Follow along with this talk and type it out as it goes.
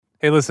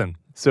Hey, listen.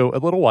 So, a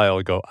little while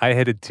ago, I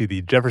headed to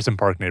the Jefferson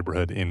Park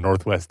neighborhood in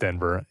northwest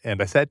Denver, and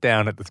I sat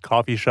down at this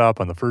coffee shop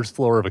on the first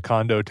floor of a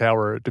condo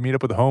tower to meet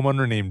up with a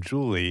homeowner named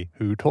Julie,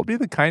 who told me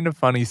the kind of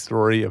funny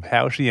story of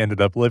how she ended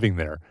up living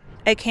there.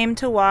 I came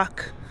to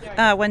walk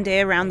one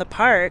day around the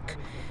park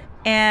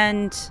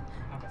and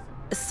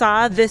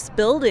saw this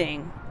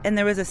building, and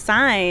there was a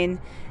sign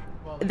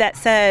that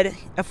said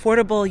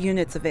affordable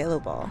units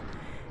available.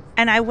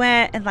 And I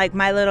went, and like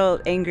my little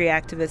angry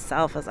activist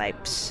self was like,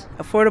 psh,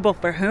 affordable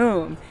for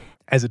whom?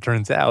 As it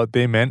turns out,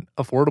 they meant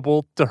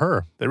affordable to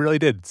her. They really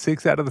did.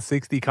 6 out of the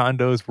 60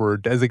 condos were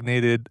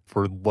designated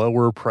for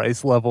lower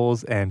price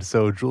levels, and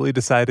so Julie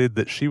decided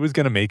that she was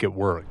going to make it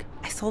work.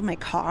 I sold my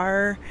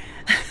car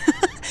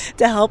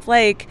to help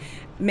make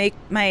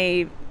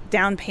my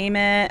down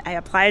payment. I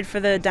applied for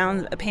the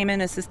down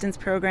payment assistance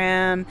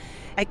program.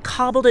 I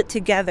cobbled it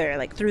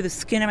together through the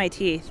skin of my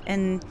teeth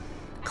and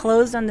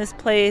closed on this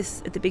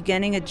place at the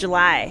beginning of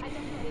July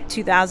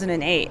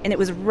 2008. And it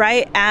was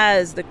right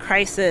as the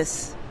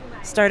crisis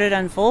started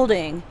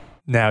unfolding.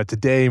 Now,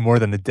 today, more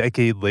than a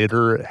decade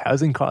later,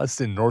 housing costs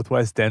in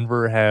Northwest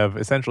Denver have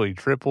essentially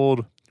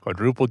tripled,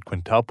 quadrupled,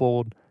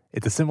 quintupled.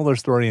 It's a similar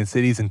story in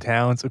cities and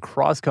towns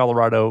across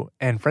Colorado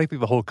and, frankly,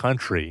 the whole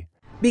country.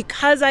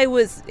 Because I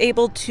was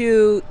able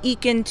to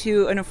eke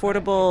into an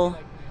affordable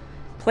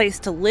place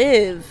to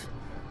live,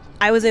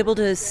 I was able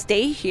to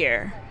stay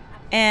here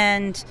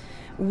and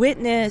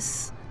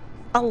witness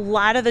a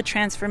lot of the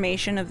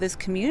transformation of this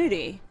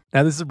community.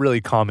 Now, this is a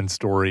really common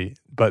story,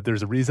 but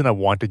there's a reason I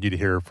wanted you to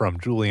hear from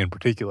Julie in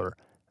particular,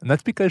 and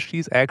that's because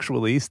she's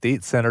actually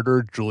State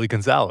Senator Julie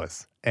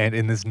Gonzalez. And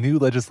in this new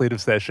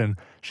legislative session,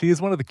 she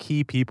is one of the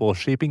key people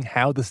shaping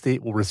how the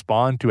state will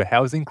respond to a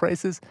housing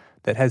crisis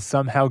that has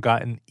somehow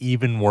gotten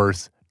even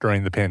worse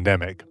during the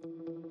pandemic.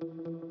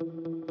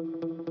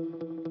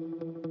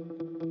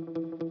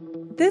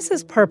 This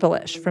is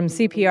Purplish from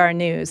CPR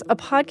News, a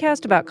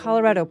podcast about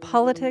Colorado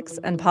politics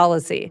and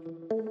policy.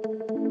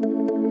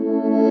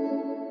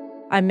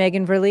 I'm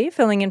Megan Verlee,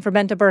 filling in for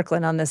Benta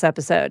Birkeland on this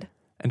episode.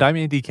 And I'm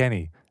Andy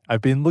Kenny.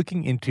 I've been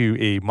looking into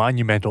a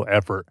monumental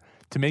effort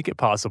to make it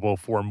possible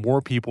for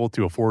more people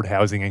to afford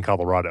housing in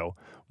Colorado,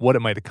 what it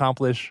might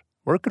accomplish,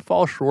 where it could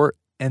fall short,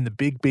 and the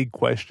big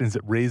questions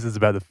it raises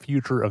about the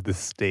future of the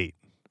state.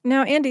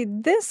 Now, Andy,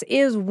 this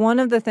is one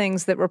of the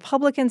things that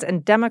Republicans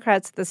and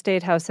Democrats at the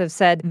State House have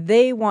said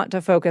they want to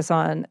focus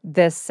on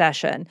this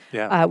session.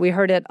 Yeah. We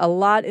heard it a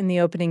lot in the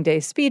opening day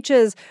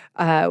speeches.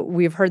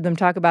 We've heard them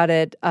talk about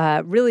it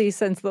really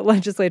since the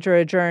legislature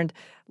adjourned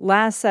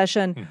last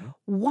session. Mm-hmm.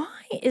 Why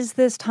is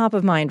this top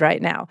of mind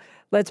right now?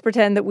 Let's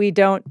pretend that we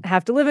don't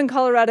have to live in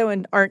Colorado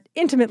and aren't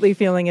intimately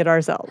feeling it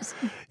ourselves.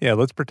 Yeah,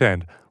 let's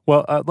pretend.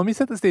 Well, let me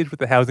set the stage with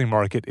the housing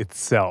market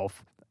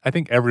itself. I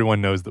think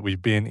everyone knows that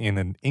we've been in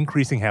an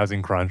increasing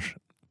housing crunch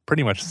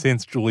pretty much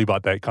since Julie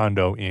bought that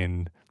condo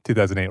in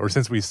 2008, or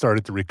since we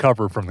started to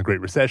recover from the Great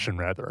Recession,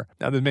 rather.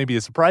 Now, that may be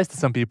a surprise to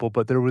some people,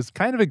 but there was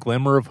kind of a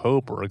glimmer of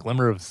hope or a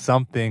glimmer of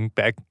something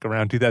back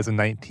around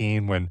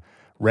 2019 when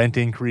rent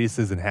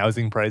increases and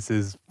housing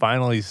prices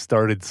finally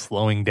started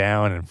slowing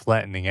down and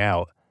flattening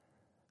out.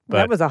 But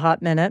that was a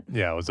hot minute.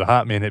 Yeah, it was a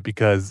hot minute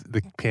because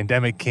the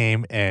pandemic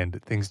came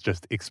and things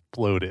just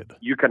exploded.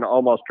 You can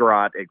almost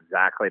draw it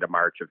exactly to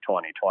March of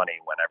 2020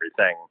 when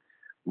everything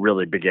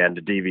really began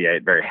to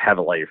deviate very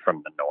heavily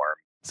from the norm.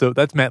 So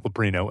that's Matt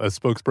Loprino, a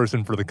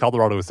spokesperson for the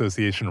Colorado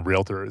Association of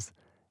Realtors.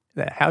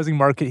 The housing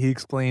market, he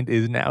explained,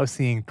 is now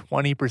seeing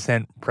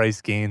 20%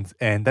 price gains,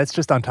 and that's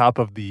just on top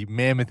of the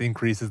mammoth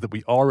increases that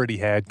we already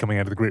had coming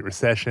out of the Great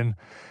Recession.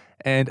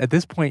 And at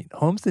this point,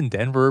 homes in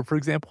Denver, for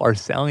example, are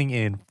selling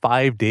in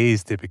 5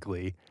 days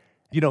typically.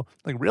 You know,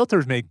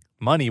 realtors make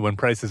money when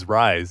prices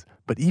rise,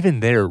 but even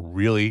they're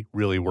really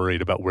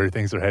worried about where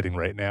things are heading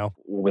right now.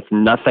 With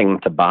nothing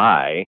to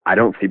buy, I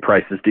don't see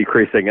prices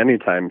decreasing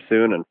anytime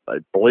soon. And I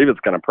believe it's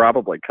going to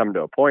probably come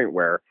to a point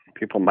where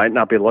people might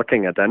not be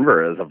looking at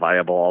Denver as a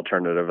viable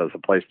alternative as a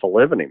place to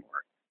live anymore.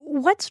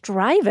 What's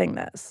driving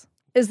this?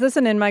 Is this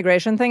an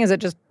in-migration thing? Is it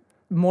just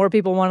more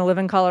people want to live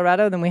in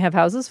Colorado than we have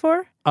houses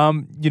for?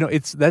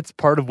 That's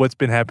part of what's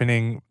been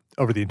happening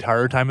over the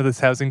entire time of this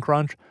housing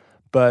crunch.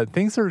 But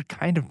things are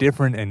kind of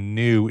different and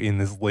new in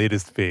this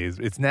latest phase.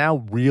 It's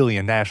now really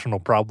a national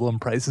problem.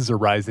 Prices are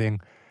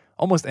rising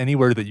almost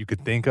anywhere that you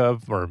could think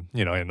of, or,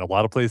 in a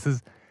lot of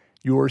places.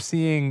 You're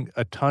seeing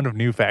a ton of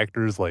new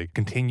factors like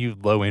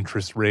continued low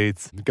interest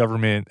rates,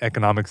 government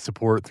economic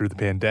support through the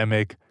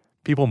pandemic,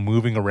 people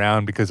moving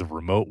around because of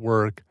remote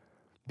work,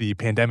 the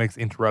pandemic's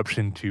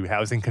interruption to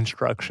housing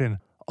construction,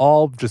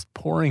 all just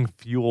pouring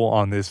fuel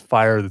on this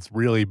fire that's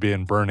really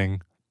been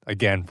burning,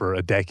 again, for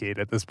a decade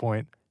at this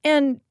point.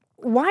 And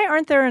why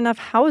aren't there enough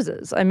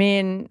houses? I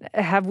mean,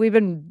 have we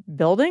been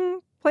building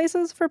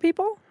places for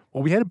people?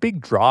 Well, we had a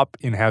big drop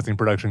in housing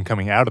production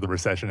coming out of the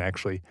recession,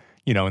 actually.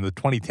 In the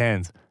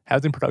 2010s,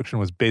 housing production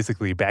was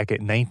basically back at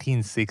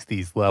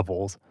 1960s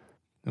levels.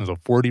 It was a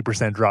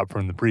 40% drop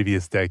from the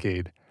previous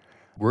decade.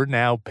 We're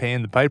now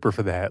paying the piper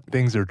for that.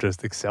 Things are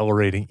just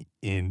accelerating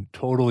in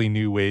totally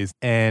new ways.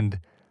 And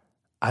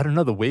I don't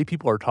know, the way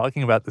people are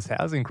talking about this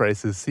housing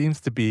crisis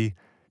seems to be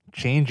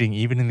changing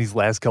even in these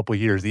last couple of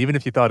years, even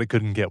if you thought it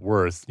couldn't get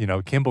worse. You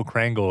know, Kimball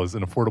Krangle is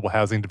an affordable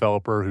housing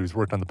developer who's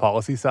worked on the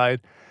policy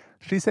side.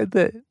 She said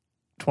that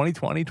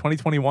 2020,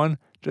 2021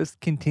 just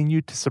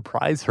continued to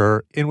surprise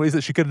her in ways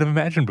that she couldn't have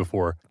imagined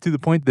before, to the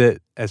point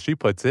that, as she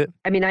puts it,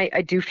 I mean, I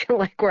do feel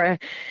like we're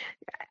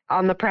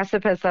on the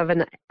precipice of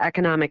an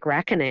economic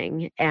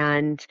reckoning,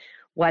 and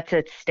what's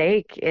at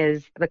stake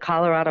is the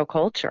Colorado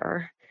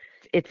culture.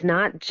 It's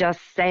not just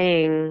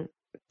saying,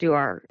 do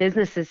our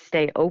businesses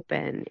stay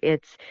open?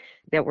 It's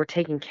that we're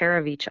taking care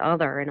of each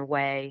other in a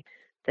way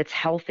that's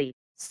healthy.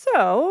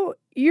 So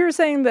you're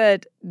saying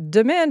that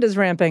demand is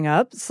ramping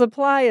up,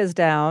 supply is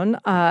down.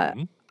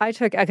 I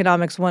took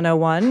Economics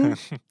 101.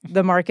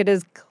 The market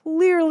is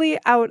clearly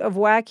out of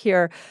whack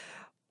here.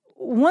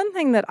 One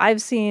thing that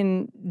I've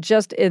seen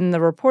just in the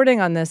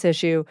reporting on this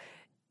issue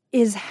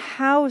is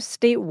how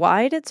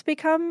statewide it's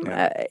become.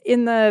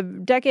 In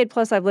the decade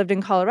plus I've lived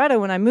in Colorado,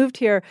 when I moved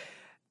here,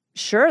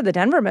 sure, the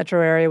Denver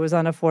metro area was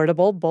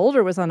unaffordable,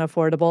 Boulder was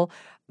unaffordable,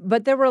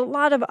 but there were a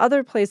lot of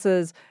other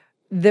places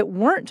that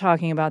weren't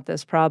talking about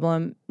this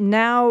problem.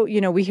 Now,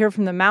 you know, we hear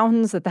from the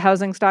mountains that the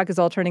housing stock is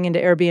all turning into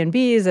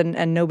Airbnbs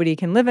and nobody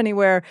can live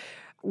anywhere.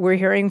 We're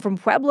hearing from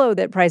Pueblo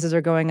that prices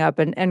are going up,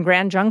 and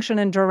Grand Junction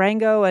and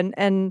Durango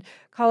and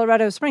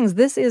Colorado Springs.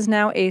 This is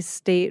now a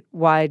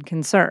statewide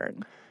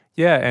concern.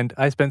 Yeah, and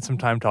I spent some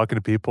time talking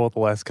to people the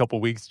last couple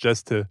of weeks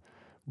just to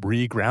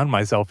re-ground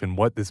myself in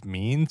what this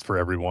means for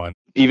everyone.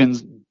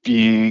 Even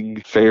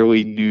being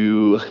fairly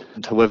new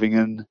to living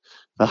in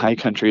the high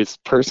country, it's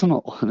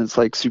personal and it's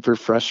like super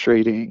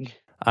frustrating.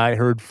 I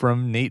heard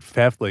from Nate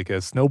Feflik, a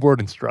snowboard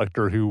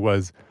instructor who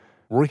was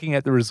working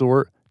at the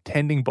resort,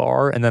 tending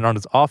bar, and then on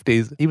his off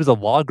days, he was a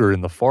logger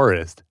in the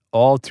forest,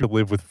 all to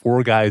live with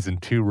 4 guys in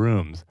 2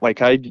 rooms.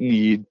 Like, I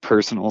need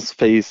personal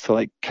space to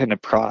like kind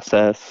of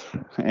process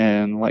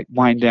and like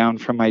wind down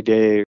from my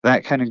day.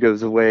 That kind of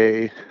goes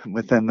away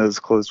within those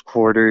closed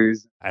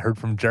quarters. I heard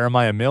from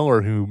Jeremiah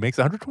Miller, who makes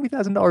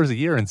 $120,000 a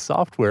year in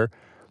software,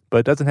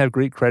 but doesn't have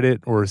great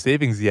credit or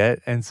savings yet.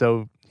 And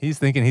so he's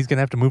thinking he's going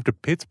to have to move to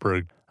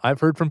Pittsburgh.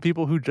 I've heard from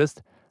people who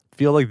just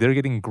feel like they're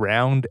getting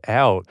ground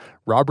out.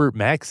 Robert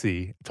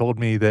Maxey told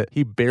me that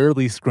he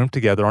barely scrimped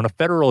together on a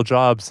federal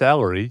job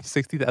salary,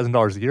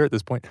 $60,000 a year at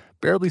this point,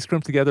 barely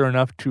scrimped together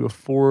enough to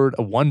afford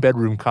a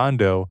 1-bedroom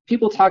condo.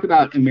 People talk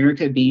about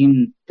America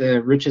being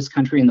the richest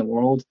country in the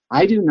world.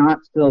 I do not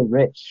feel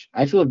rich.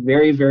 I feel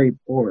very, very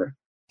poor.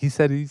 He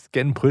said he's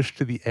getting pushed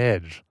to the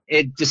edge.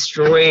 It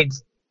destroyed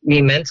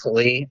me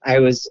mentally. I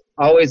was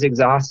always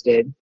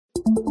exhausted.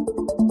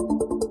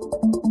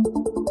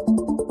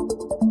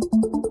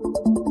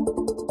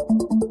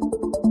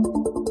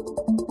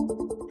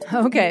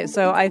 Okay,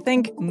 so I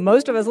think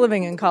most of us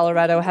living in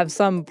Colorado have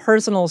some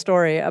personal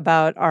story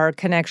about our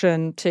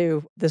connection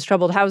to this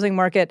troubled housing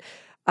market.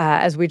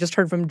 As we just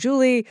heard from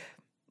Julie,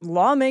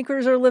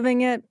 lawmakers are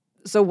living it.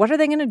 So what are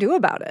they going to do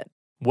about it?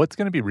 What's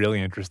going to be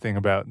really interesting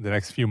about the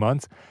next few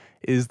months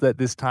is that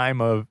this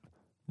time of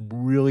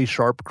really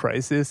sharp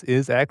crisis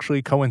is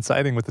actually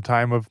coinciding with the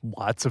time of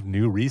lots of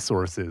new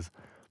resources.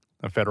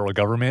 The federal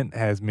government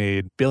has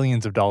made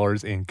billions of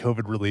dollars in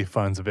COVID relief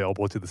funds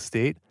available to the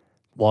state.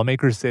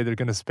 Lawmakers say they're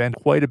going to spend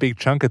quite a big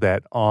chunk of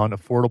that on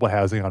affordable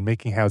housing, on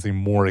making housing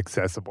more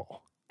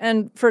accessible.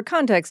 And for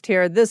context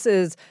here, this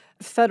is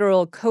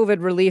federal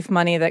COVID relief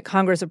money that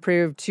Congress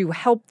approved to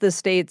help the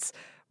states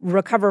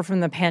recover from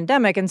the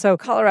pandemic. And so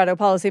Colorado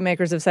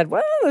policymakers have said,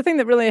 well, the thing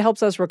that really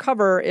helps us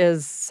recover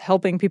is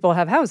helping people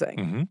have housing.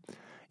 Mm-hmm.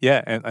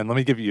 Yeah, and let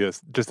me give you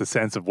just a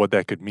sense of what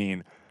that could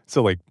mean.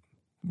 So like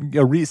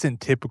a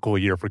recent typical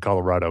year for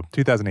Colorado,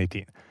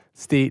 2018.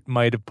 State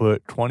might have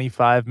put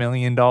 $25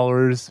 million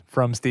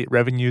from state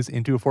revenues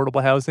into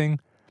affordable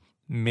housing,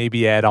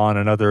 maybe add on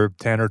another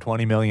 $10 or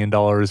 $20 million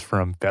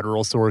from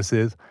federal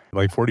sources,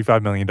 like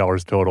 $45 million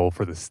total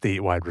for the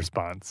statewide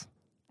response.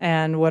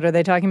 And what are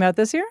they talking about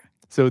this year?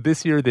 So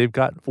this year, they've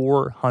got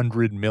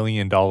 $400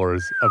 million of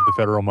the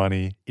federal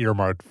money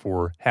earmarked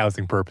for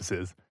housing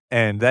purposes.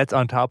 And that's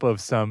on top of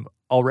some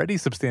already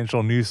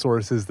substantial new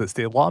sources that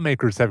state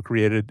lawmakers have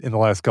created in the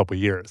last couple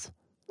of years.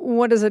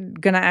 What is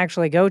it going to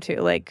actually go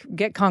to? Like,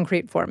 get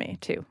concrete for me,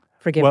 too.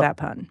 Forgive that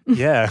pun.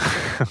 Yeah.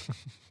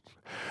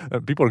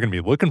 People are going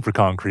to be looking for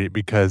concrete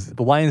because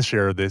the lion's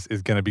share of this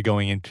is going to be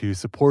going into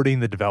supporting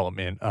the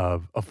development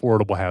of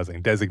affordable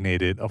housing,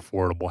 designated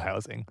affordable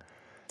housing.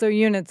 So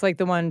units like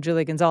the one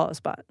Julie Gonzalez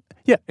bought.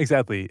 Yeah,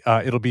 exactly.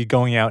 It'll be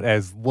going out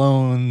as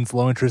loans,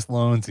 low-interest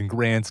loans and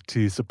grants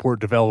to support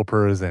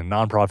developers and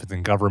nonprofits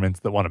and governments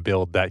that want to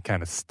build that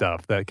kind of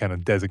stuff, that kind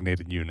of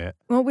designated unit.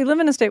 Well, we live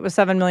in a state with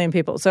 7 million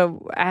people.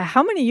 So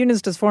how many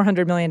units does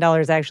 $400 million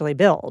actually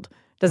build?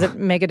 Does it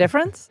make a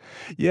difference?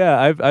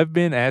 Yeah, I've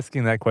been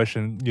asking that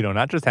question,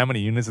 not just how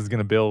many units it's going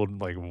to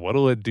build, like what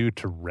will it do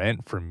to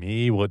rent for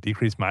me? Will it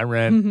decrease my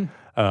rent?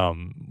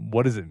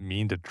 What does it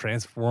mean to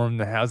transform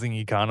the housing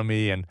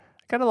economy? And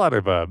I got a lot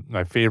of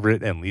my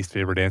favorite and least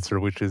favorite answer,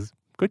 which is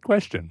good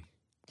question.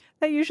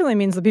 That usually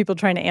means the people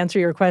trying to answer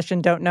your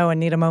question don't know and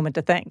need a moment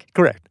to think.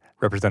 Correct.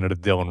 Representative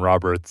Dylan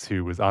Roberts,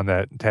 who was on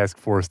that task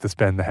force to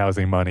spend the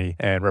housing money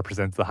and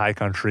represents the high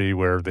country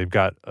where they've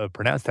got a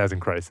pronounced housing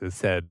crisis,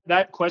 said,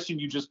 "That question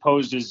you just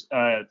posed is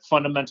a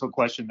fundamental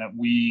question that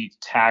we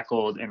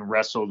tackled and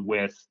wrestled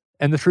with."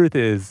 And the truth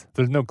is,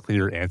 there's no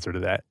clear answer to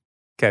that.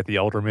 Kathy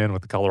Alderman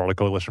with the Colorado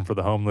Coalition for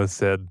the Homeless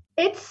said,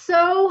 "It's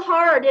so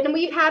hard." And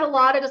we've had a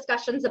lot of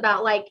discussions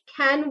about,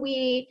 can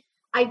we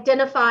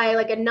identify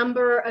a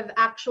number of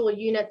actual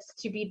units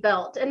to be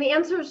built? And the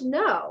answer is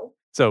no.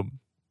 So,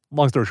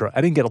 long story short,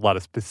 I didn't get a lot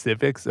of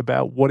specifics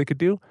about what it could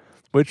do,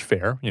 which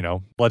fair,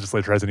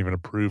 legislature hasn't even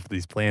approved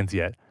these plans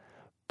yet.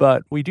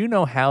 But we do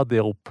know how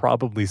they'll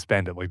probably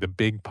spend it, like the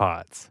big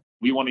pots.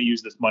 We want to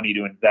use this money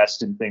to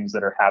invest in things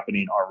that are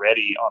happening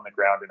already on the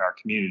ground in our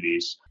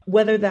communities.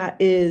 Whether that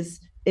is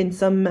in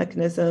some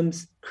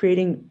mechanisms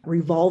creating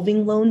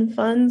revolving loan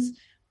funds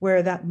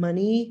where that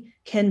money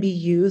can be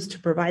used to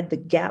provide the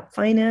gap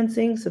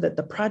financing so that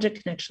the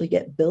project can actually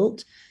get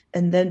built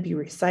and then be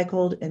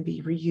recycled and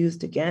be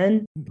reused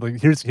again.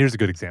 Here's a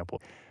good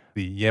example.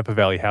 The Yampa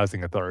Valley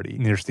Housing Authority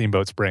near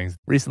Steamboat Springs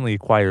recently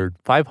acquired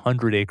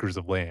 500 acres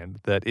of land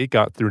that it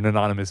got through an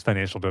anonymous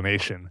financial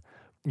donation.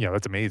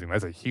 That's amazing.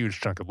 That's a huge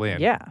chunk of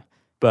land. Yeah.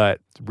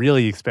 But it's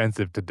really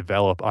expensive to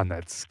develop on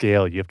that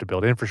scale. You have to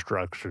build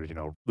infrastructure,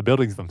 the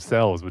buildings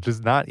themselves, which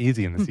is not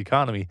easy in this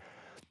economy.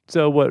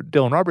 So what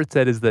Dylan Roberts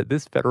said is that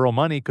this federal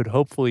money could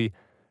hopefully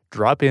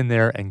drop in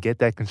there and get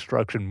that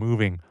construction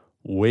moving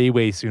way,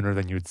 way sooner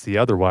than you would see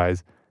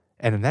otherwise.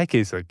 And in that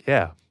case,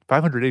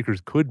 500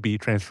 acres could be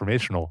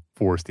transformational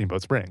for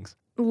Steamboat Springs.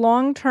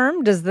 Long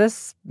term, does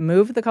this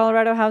move the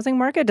Colorado housing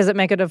market? Does it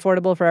make it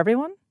affordable for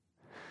everyone?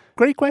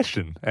 Great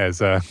question,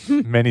 as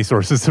many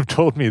sources have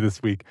told me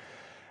this week.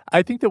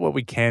 I think that what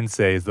we can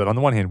say is that on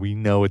the one hand, we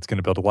know it's going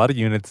to build a lot of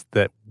units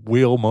that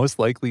will most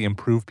likely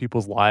improve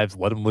people's lives,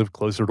 let them live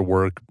closer to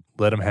work,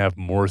 let them have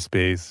more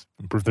space,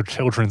 improve their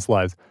children's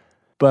lives.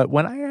 But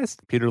when I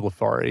asked Peter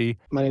Lafari...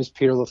 My name is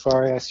Peter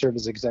Lafari. I serve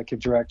as Executive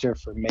Director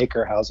for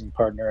Maker Housing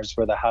Partners.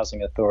 We're the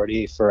housing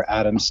authority for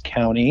Adams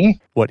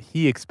County. What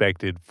he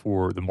expected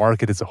for the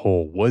market as a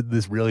whole, would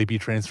this really be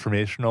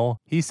transformational?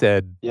 He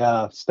said...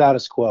 Yeah,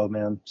 status quo,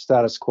 man.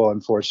 Status quo,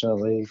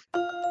 unfortunately.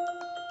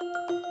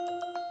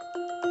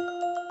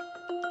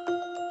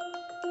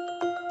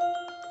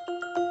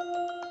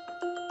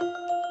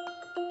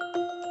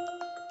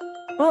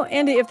 Well,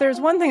 Andy, if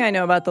there's one thing I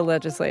know about the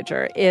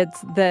legislature,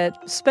 it's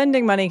that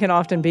spending money can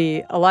often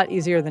be a lot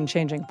easier than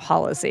changing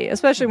policy,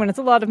 especially when it's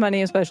a lot of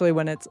money, especially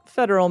when it's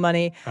federal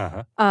money.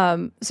 So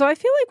I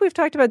feel like we've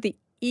talked about the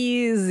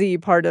easy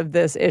part of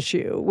this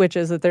issue, which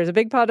is that there's a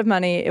big pot of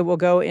money. It will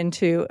go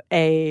into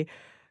a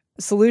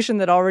solution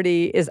that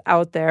already is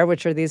out there,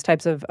 which are these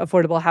types of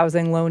affordable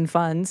housing loan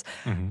funds.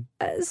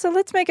 So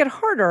let's make it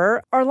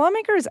harder. Are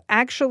lawmakers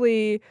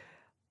actually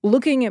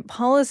looking at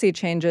policy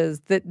changes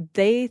that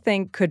they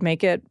think could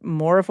make it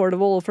more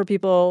affordable for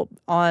people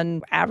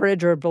on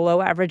average or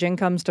below average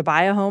incomes to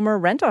buy a home or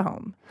rent a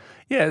home?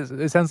 Yeah,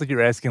 it sounds like you're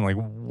asking,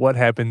 what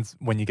happens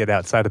when you get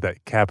outside of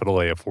that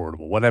capital A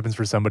affordable? What happens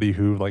for somebody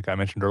who, like I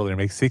mentioned earlier,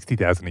 makes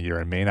 $60,000 a year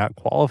and may not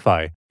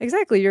qualify?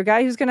 Exactly. Your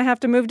guy who's going to have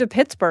to move to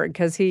Pittsburgh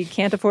because he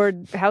can't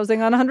afford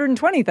housing on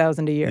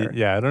 $120,000 a year.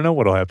 Yeah, I don't know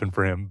what'll happen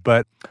for him,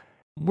 but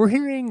we're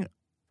hearing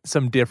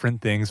some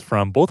different things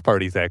from both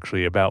parties,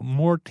 actually, about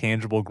more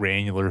tangible,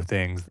 granular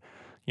things.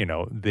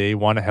 They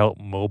want to help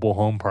mobile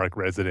home park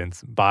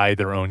residents buy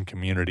their own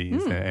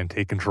communities and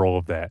take control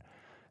of that.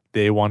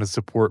 They want to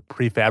support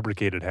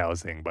prefabricated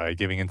housing by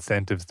giving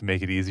incentives to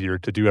make it easier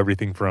to do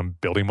everything from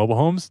building mobile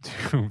homes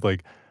to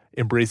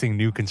embracing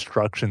new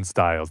construction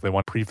styles. They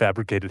want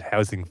prefabricated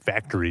housing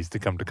factories to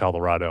come to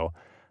Colorado.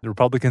 The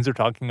Republicans are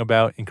talking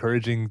about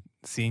encouraging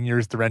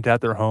seniors to rent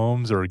out their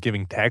homes or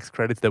giving tax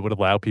credits that would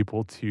allow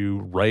people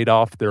to write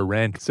off their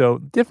rent. So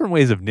different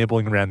ways of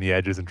nibbling around the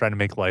edges and trying to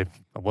make life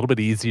a little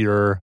bit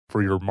easier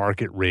for your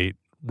market rate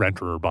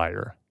renter or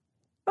buyer.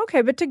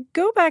 Okay, but to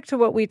go back to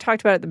what we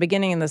talked about at the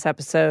beginning in this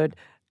episode,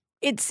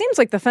 it seems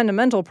like the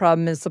fundamental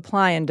problem is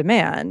supply and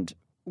demand.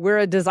 We're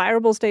a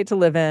desirable state to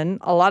live in.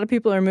 A lot of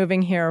people are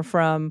moving here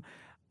from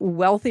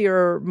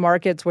wealthier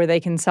markets where they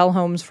can sell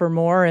homes for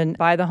more and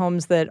buy the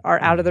homes that are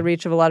out of the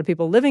reach of a lot of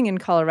people living in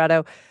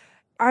Colorado.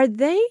 Are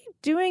they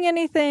doing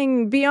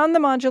anything beyond the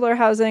modular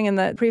housing and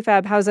the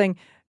prefab housing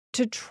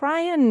to try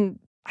and,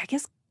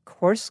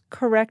 course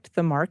correct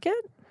the market?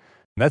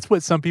 That's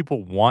what some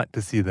people want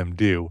to see them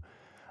do.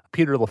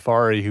 Peter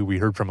Lafari, who we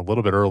heard from a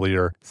little bit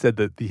earlier, said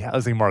that the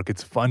housing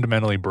market's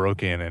fundamentally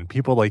broken, and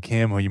people like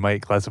him, who you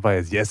might classify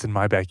as yes in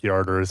my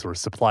backyarders or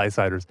supply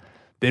siders,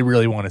 they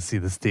really want to see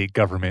the state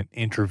government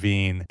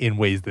intervene in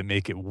ways that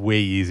make it way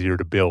easier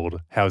to build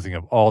housing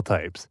of all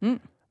types.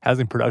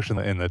 Housing production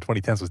in the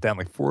 2010s was down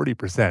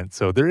 40%,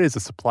 so there is a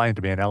supply and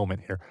demand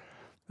element here.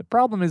 The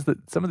problem is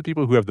that some of the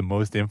people who have the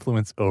most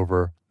influence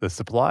over the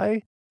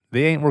supply,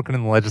 they ain't working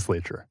in the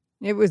legislature.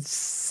 It would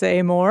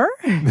say more?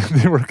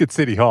 They work at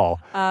City Hall.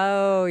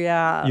 Oh,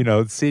 yeah.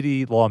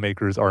 City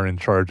lawmakers are in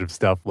charge of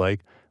stuff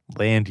like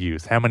land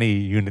use. How many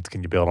units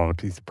can you build on a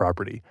piece of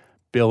property?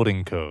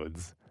 Building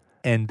codes.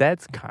 And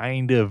that's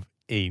kind of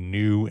a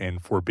new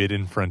and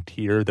forbidden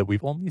frontier that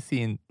we've only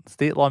seen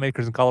state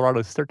lawmakers in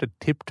Colorado start to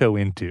tiptoe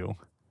into.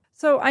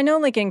 So I know,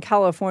 like in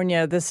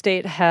California, the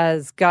state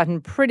has gotten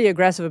pretty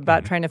aggressive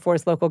about trying to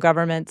force local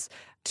governments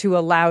to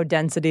allow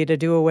density, to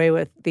do away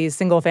with these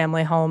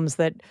single-family homes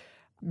that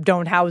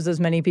don't house as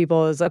many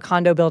people as a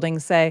condo building,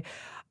 say.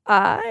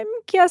 I'm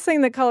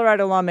guessing that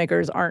Colorado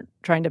lawmakers aren't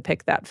trying to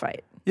pick that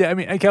fight. Yeah, I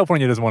mean,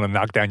 California doesn't want to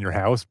knock down your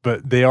house,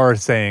 but they are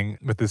saying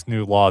with this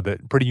new law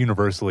that pretty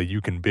universally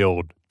you can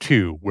build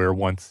two, where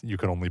once you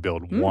can only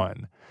build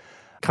one.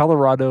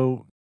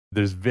 Colorado,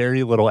 there's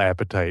very little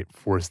appetite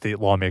for state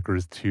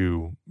lawmakers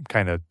to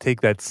kind of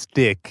take that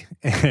stick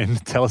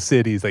and tell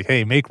cities, like,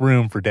 hey, make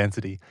room for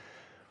density.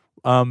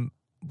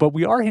 But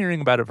we are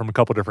hearing about it from a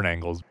couple different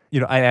angles.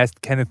 I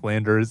asked Kenneth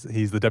Landers,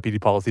 he's the deputy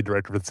policy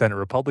director for the Senate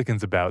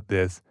Republicans, about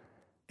this.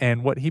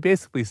 And what he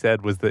basically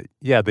said was that,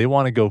 yeah, they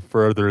want to go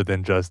further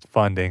than just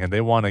funding, and they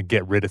want to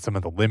get rid of some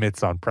of the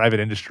limits on private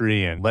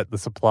industry and let the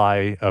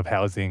supply of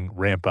housing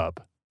ramp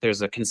up.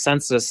 There's a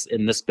consensus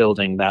in this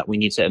building that we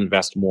need to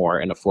invest more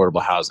in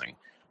affordable housing.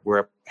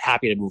 We're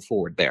happy to move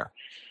forward there.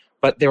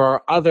 But there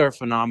are other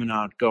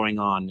phenomena going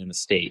on in the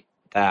state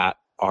that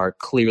are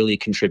clearly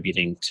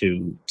contributing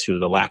to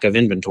the lack of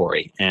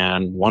inventory.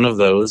 And one of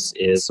those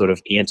is sort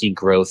of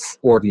anti-growth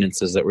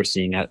ordinances that we're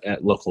seeing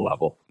at local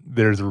level.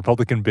 There's a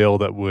Republican bill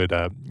that would,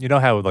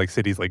 how like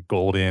cities like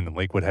Golden and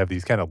Lakewood have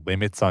these kind of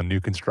limits on new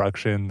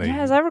construction.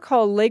 As I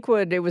recall,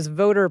 Lakewood, it was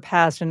voter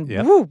passed, and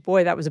whoo,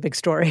 boy, that was a big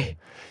story.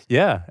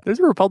 Yeah, there's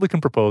a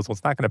Republican proposal.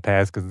 It's not going to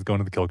pass because it's going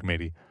to the Kill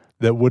Committee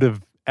that would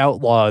have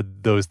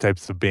outlawed those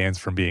types of bans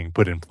from being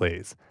put in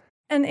place.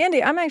 And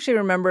Andy, I'm actually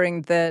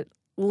remembering that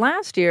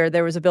last year,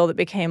 there was a bill that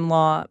became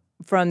law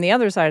from the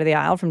other side of the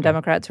aisle, from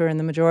Democrats who are in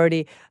the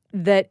majority,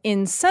 that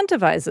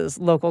incentivizes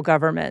local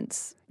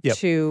governments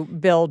to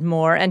build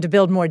more and to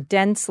build more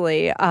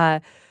densely.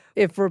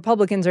 If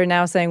Republicans are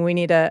now saying we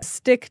need to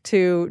stick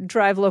to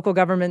drive local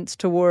governments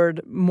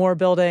toward more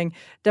building,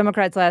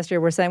 Democrats last year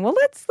were saying, well,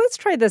 let's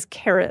try this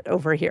carrot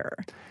over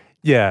here.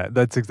 Yeah,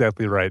 that's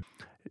exactly right.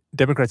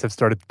 Democrats have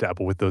started to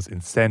dabble with those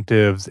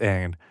incentives,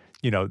 and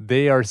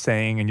they are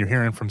saying, and you're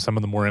hearing from some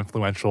of the more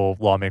influential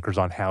lawmakers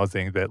on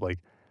housing, that like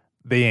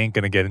they ain't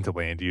going to get into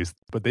land use,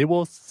 but they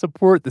will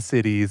support the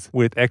cities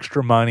with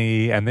extra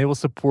money, and they will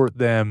support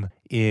them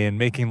in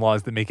making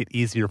laws that make it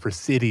easier for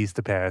cities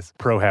to pass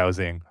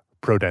pro-housing,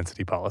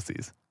 pro-density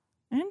policies.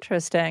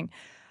 Interesting.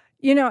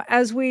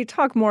 As we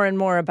talk more and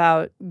more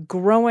about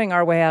growing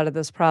our way out of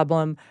this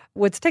problem,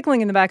 what's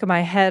tickling in the back of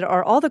my head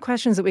are all the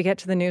questions that we get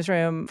to the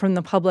newsroom from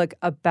the public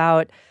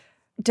about,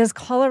 does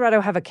Colorado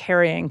have a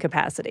carrying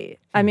capacity?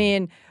 I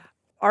mean,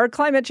 our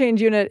climate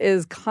change unit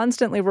is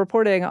constantly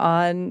reporting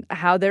on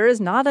how there is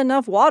not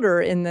enough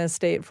water in this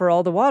state for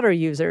all the water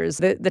users.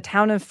 The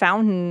town of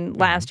Fountain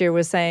last year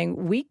was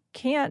saying, we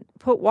can't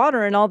put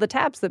water in all the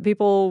taps that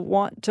people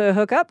want to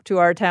hook up to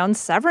our town.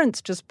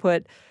 Severance just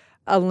put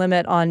a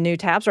limit on new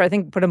taps, or I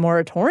think put a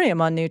moratorium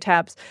on new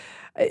taps.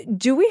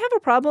 Do we have a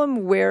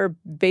problem where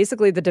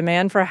basically the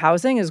demand for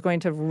housing is going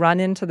to run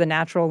into the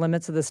natural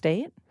limits of the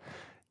state?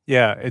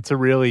 Yeah, it's a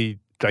really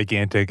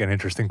gigantic and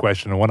interesting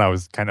question, and one I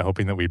was kind of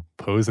hoping that we'd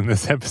pose in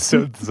this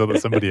episode so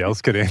that somebody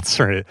else could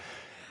answer it.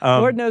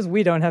 Lord knows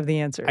we don't have the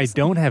answers. I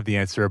don't have the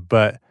answer,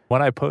 but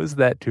when I posed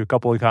that to a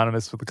couple of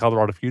economists with the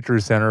Colorado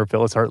Futures Center,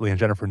 Phyllis Hartley and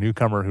Jennifer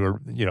Newcomer, who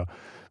are,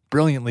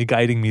 brilliantly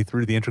guiding me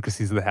through the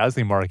intricacies of the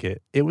housing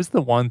market, it was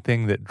the one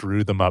thing that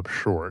drew them up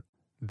short.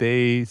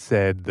 They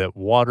said that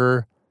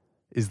water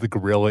is the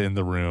gorilla in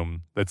the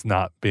room that's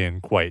not been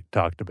quite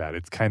talked about.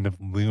 It's kind of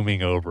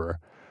looming over.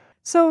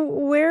 So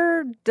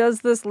where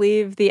does this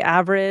leave the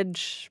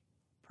average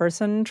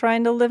person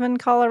trying to live in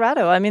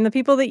Colorado? I mean, the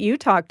people that you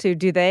talk to,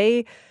 do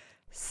they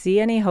see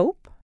any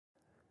hope?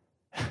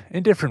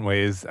 In different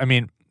ways. I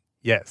mean,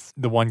 yes,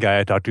 the one guy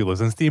I talked to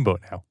lives in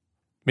Steamboat now.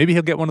 Maybe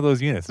he'll get one of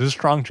those units. There's a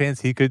strong chance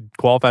he could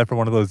qualify for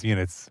one of those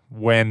units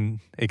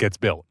when it gets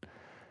built.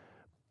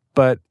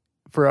 But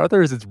for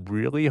others, it's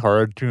really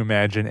hard to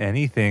imagine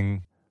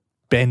anything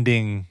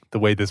bending the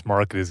way this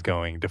market is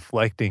going,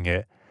 deflecting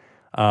it.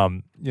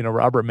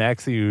 Robert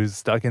Maxey, who's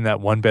stuck in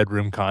that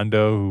one-bedroom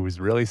condo, who's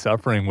really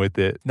suffering with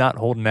it, not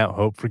holding out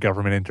hope for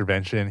government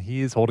intervention. He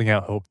is holding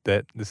out hope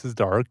that this is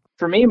dark.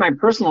 For me, my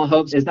personal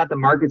hopes is that the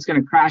market's going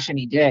to crash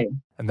any day.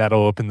 And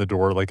that'll open the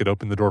door, like it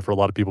opened the door for a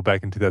lot of people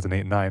back in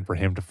 2008 and 9, for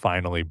him to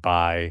finally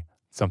buy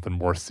something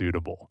more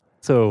suitable.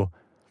 So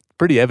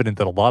pretty evident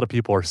that a lot of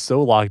people are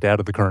so locked out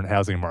of the current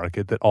housing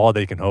market that all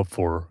they can hope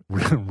for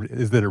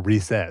is that it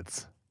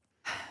resets.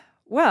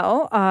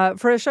 Well,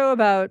 for a show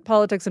about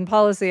politics and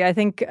policy, I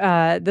think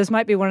this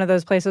might be one of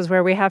those places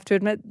where we have to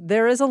admit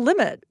there is a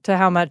limit to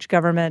how much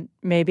government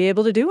may be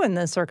able to do in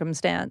this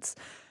circumstance.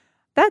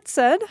 That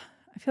said,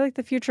 I feel like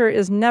the future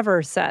is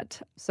never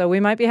set. So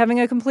we might be having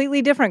a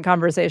completely different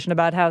conversation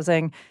about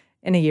housing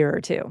in a year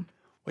or two.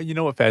 Well, you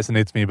know what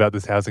fascinates me about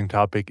this housing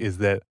topic is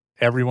that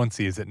everyone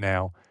sees it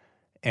now,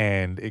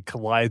 and it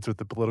collides with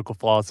the political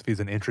philosophies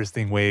in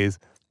interesting ways.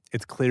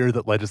 It's clear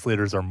that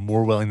legislators are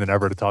more willing than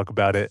ever to talk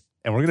about it.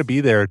 And we're going to be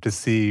there to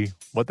see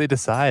what they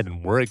decide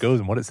and where it goes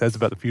and what it says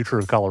about the future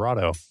of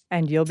Colorado.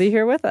 And you'll be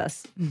here with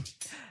us.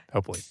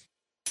 Hopefully.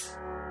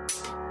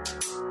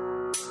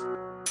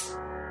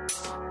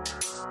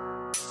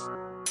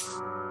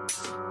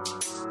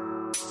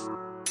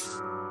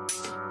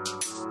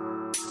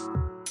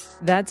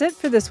 That's it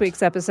for this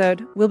week's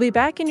episode. We'll be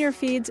back in your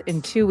feeds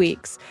in 2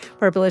 weeks.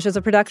 Purplish is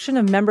a production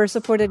of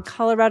member-supported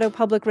Colorado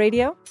Public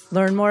Radio.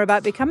 Learn more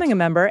about becoming a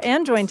member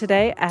and join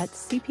today at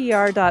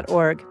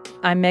CPR.org.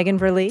 I'm Megan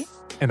Verlee.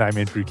 And I'm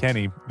Andrew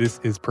Kenny. This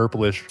is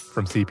Purplish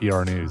from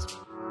CPR News.